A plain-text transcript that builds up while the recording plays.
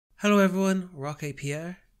Hello everyone, Rock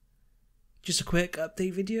Pierre. Just a quick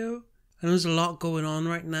update video. I know there's a lot going on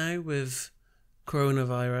right now with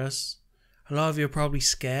coronavirus. A lot of you are probably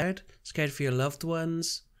scared for your loved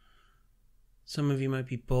ones. Some of you might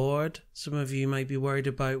be bored. Some of you might be worried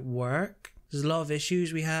about work. There's a lot of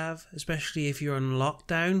issues we have, especially if you're on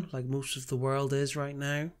lockdown, like most of the world is right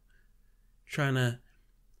now. Trying to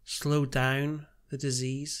slow down the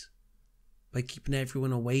disease by keeping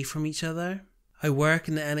everyone away from each other. I work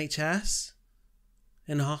in the NHS,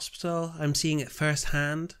 in a hospital. I'm seeing it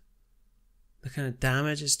firsthand, the kind of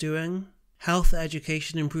damage it's doing. Health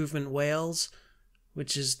Education Improvement Wales,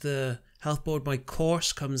 which is the health board my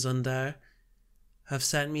course comes under, have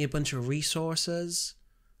sent me a bunch of resources.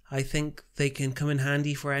 I think they can come in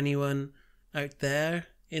handy for anyone out there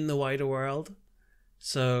in the wider world.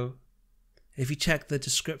 So if you check the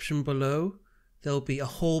description below, there'll be a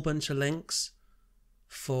whole bunch of links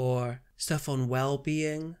for stuff on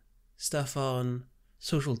wellbeing, stuff on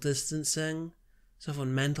social distancing, stuff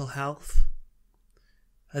on mental health.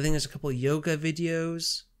 I think there's a couple of yoga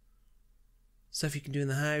videos, stuff you can do in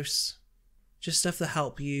the house, just stuff to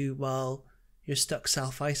help you while you're stuck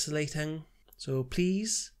self-isolating. So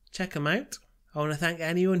please check them out. I want to thank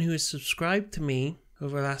anyone who has subscribed to me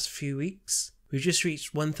over the last few weeks. We've just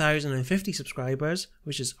reached 1,050 subscribers,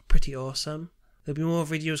 which is pretty awesome. There'll be more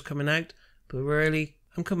videos coming out, but really,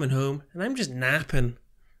 I'm coming home and I'm just napping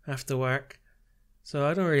after work. So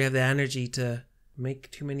I don't really have the energy to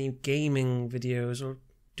make too many gaming videos or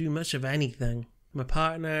do much of anything. My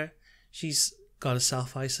partner, she's got to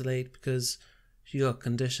self-isolate because she got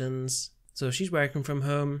conditions. So she's working from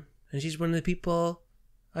home, and she's one of the people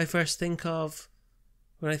I first think of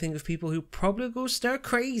when I think of people who probably go stir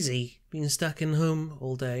crazy being stuck in home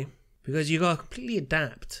all day, because you got to completely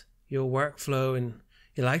adapt your workflow and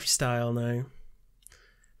your lifestyle now.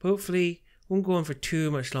 But hopefully won't go on for too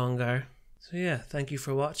much longer. So yeah, thank you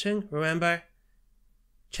for watching. Remember,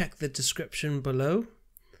 check the description below.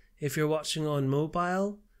 If you're watching on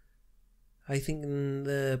mobile, I think in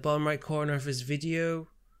the bottom right corner of this video,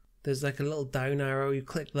 there's like a little down arrow. You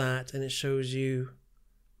click that and it shows you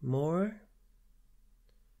more,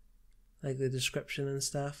 like the description and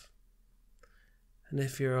stuff. And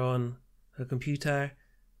if you're on a computer,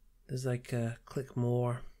 there's like a click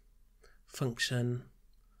more function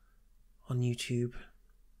on YouTube.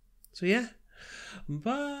 So yeah,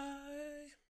 bye.